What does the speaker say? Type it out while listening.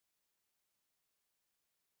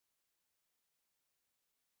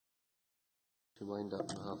to wind up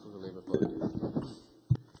on behalf of the Labour Party.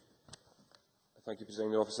 Thank you,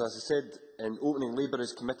 Presiding Officer. As I said in opening, Labour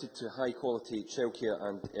is committed to high-quality childcare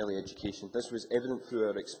and early education. This was evident through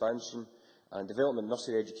our expansion and development of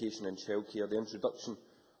nursery education and childcare, the introduction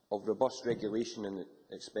of robust regulation and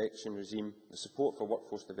inspection regime, the support for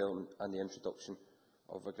workforce development and the introduction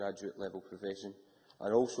of a graduate-level provision,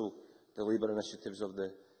 and also the Labour initiatives of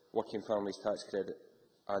the Working Families Tax Credit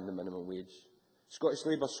and the minimum wage. Scottish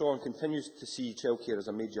Labour saw and continues to see childcare as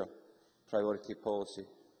a major priority policy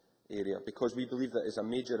area because we believe that it is a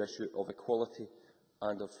major issue of equality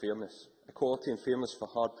and of fairness. Equality and fairness for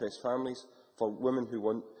hard-pressed families, for women who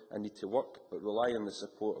want and need to work but rely on the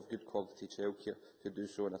support of good quality childcare to do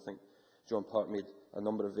so, and I think John Park made a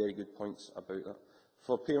number of very good points about that.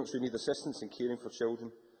 For parents who need assistance in caring for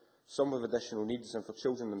children, some with additional needs, and for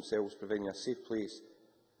children themselves, providing a safe place,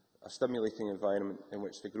 a stimulating environment in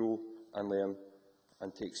which to grow and learn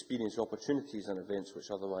and to experience opportunities and events which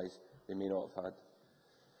otherwise they may not have had.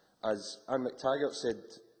 As Anne McTaggart said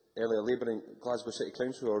earlier, Labour and Glasgow City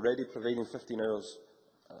Council are already providing 15 hours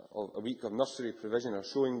a week of nursery provision, are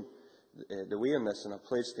showing the way in this, and have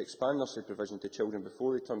pledged to expand nursery provision to children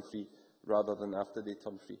before they turn free rather than after they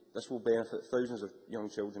turn free. This will benefit thousands of young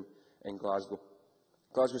children in Glasgow.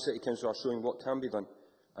 Glasgow City Council are showing what can be done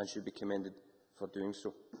and should be commended for doing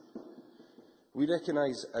so. We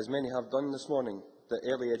recognise, as many have done this morning, that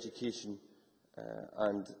early education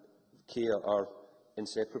and care are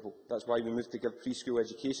inseparable. That is why we moved to give preschool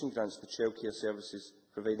education grants to childcare services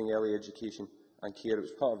providing early education and care. It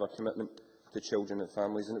was part of our commitment to children and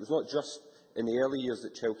families, and it was not just in the early years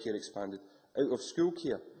that childcare expanded. Out-of-school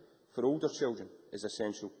care for older children is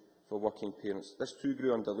essential for working parents. This too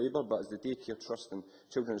grew under Labour, but as the Daycare Trust and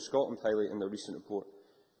Children in Scotland highlight in their recent report,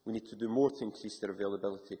 we need to do more to increase their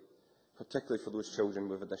availability, particularly for those children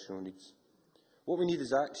with additional needs. What we need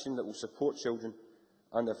is action that will support children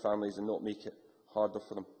and their families and not make it harder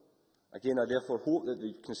for them. Again, I therefore hope that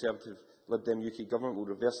the Conservative Lib Dem UK Government will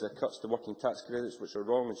reverse their cuts to working tax credits, which are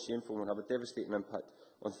wrong and shameful and have a devastating impact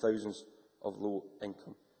on thousands of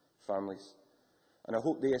low-income families. And I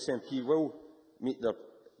hope the SNP will meet their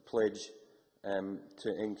pledge to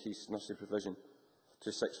increase nursery provision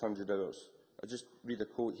to 600 hours. I'll just read a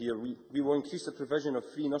quote here. We will increase the provision of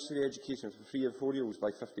free nursery education for 3 and 4-year-olds by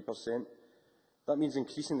 50%. That means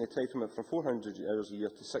increasing the entitlement from 400 hours a year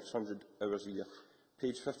to 600 hours a year.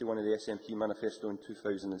 Page 51 of the SNP manifesto in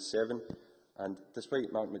 2007. And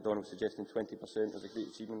despite Mark MacDonald suggesting 20% was a great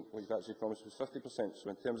achievement, what you've actually promised was 50%. So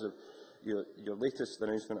in terms of your latest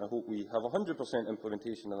announcement, I hope we have 100%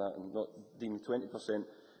 implementation of that and not deem 20%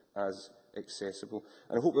 as accessible.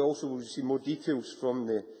 And I hope we also will see more details from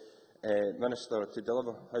the Minister to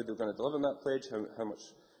deliver how they're going to deliver on that pledge, how much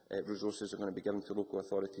resources are going to be given to local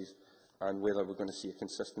authorities, and whether we're going to see a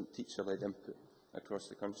consistent teacher-led input across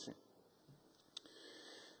the country.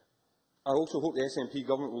 I also hope the SNP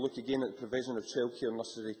Government will look again at the provision of childcare and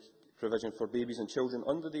nursery provision for babies and children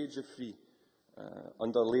under the age of 3.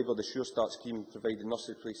 Under Labour, the Sure Start scheme provided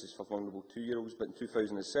nursery places for vulnerable 2-year-olds, but in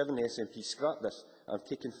 2007 the SNP scrapped this and have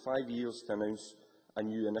taken 5 years to announce a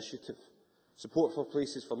new initiative. Support for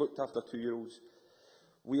places for looked-after 2-year-olds.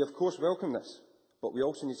 We of course welcome this, but we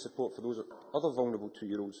also need support for those other vulnerable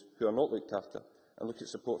 2-year-olds who are not looked after, and look at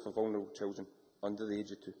support for vulnerable children under the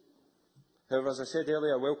age of 2. However, as I said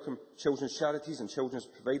earlier, I welcome children's charities and children's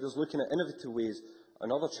providers looking at innovative ways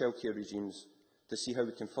and other childcare regimes to see how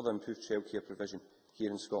we can further improve childcare provision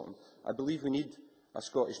here in Scotland. I believe we need a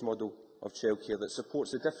Scottish model of childcare that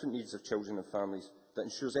supports the different needs of children and families, that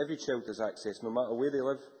ensures every child has access no matter where they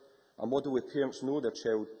live, a model where parents know their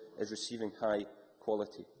child is receiving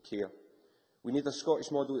high-quality care. We need a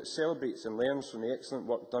Scottish model that celebrates and learns from the excellent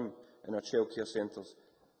work done in our childcare centres,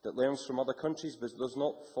 that learns from other countries but does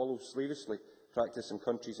not follow slavishly practice in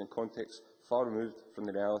countries and contexts far removed from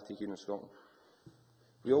the reality here in Scotland.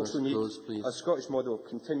 We also need a Scottish model of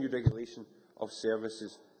continued regulation of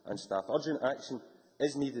services and staff. Urgent action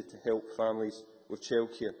is needed to help families with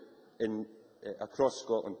childcare across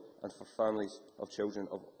Scotland and for families of children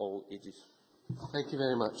of all ages. Thank you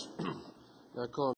very much. Now,